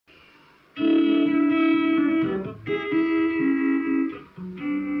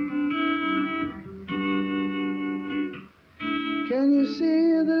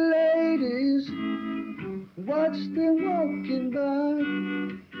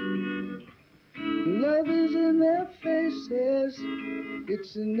their faces,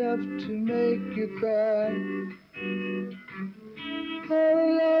 it's enough to make you cry. All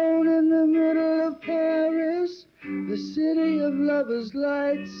alone in the middle of Paris, the city of lovers'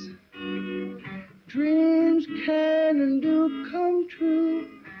 lights. Dreams can and do come true,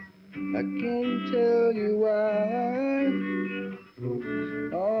 I can't tell you why.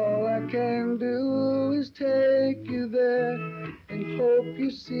 All I can do is take you there and hope you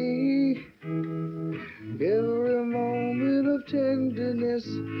see every moment of tenderness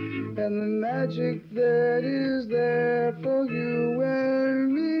and the magic that is there for you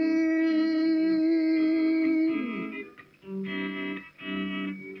and me.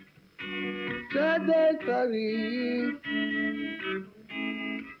 Jardin Paris,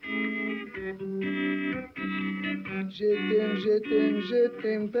 je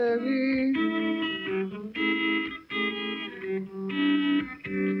t'aime Paris.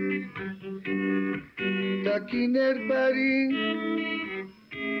 Taquiner Paris,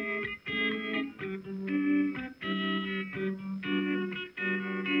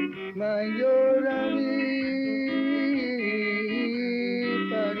 mayor ami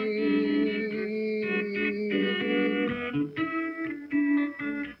Paris.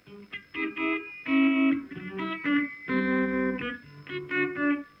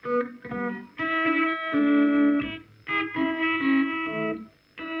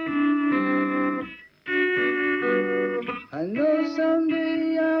 I know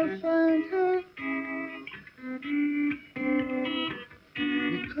someday I'll find her,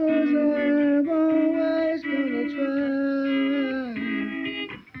 because I'm always gonna try.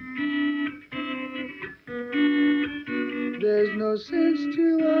 There's no sense to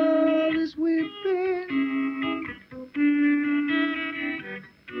all this weeping.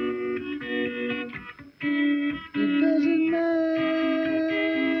 It doesn't matter.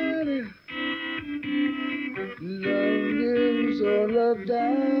 Love lives or love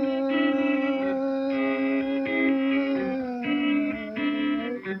dies.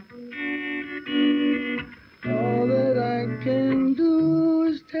 All that I can do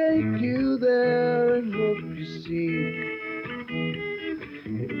is take you there and hope you see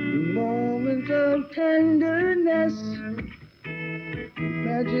the moment of tenderness,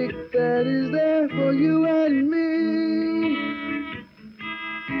 magic that is there for you and me.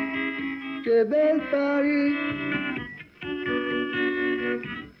 Que belle Paris.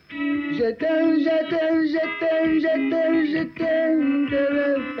 Je t'aime, je t'aime, je t'aime, je t'aime, je t'aime, que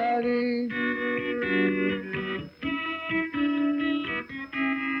belle Paris.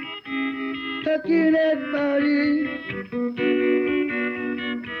 Taquiner Paris.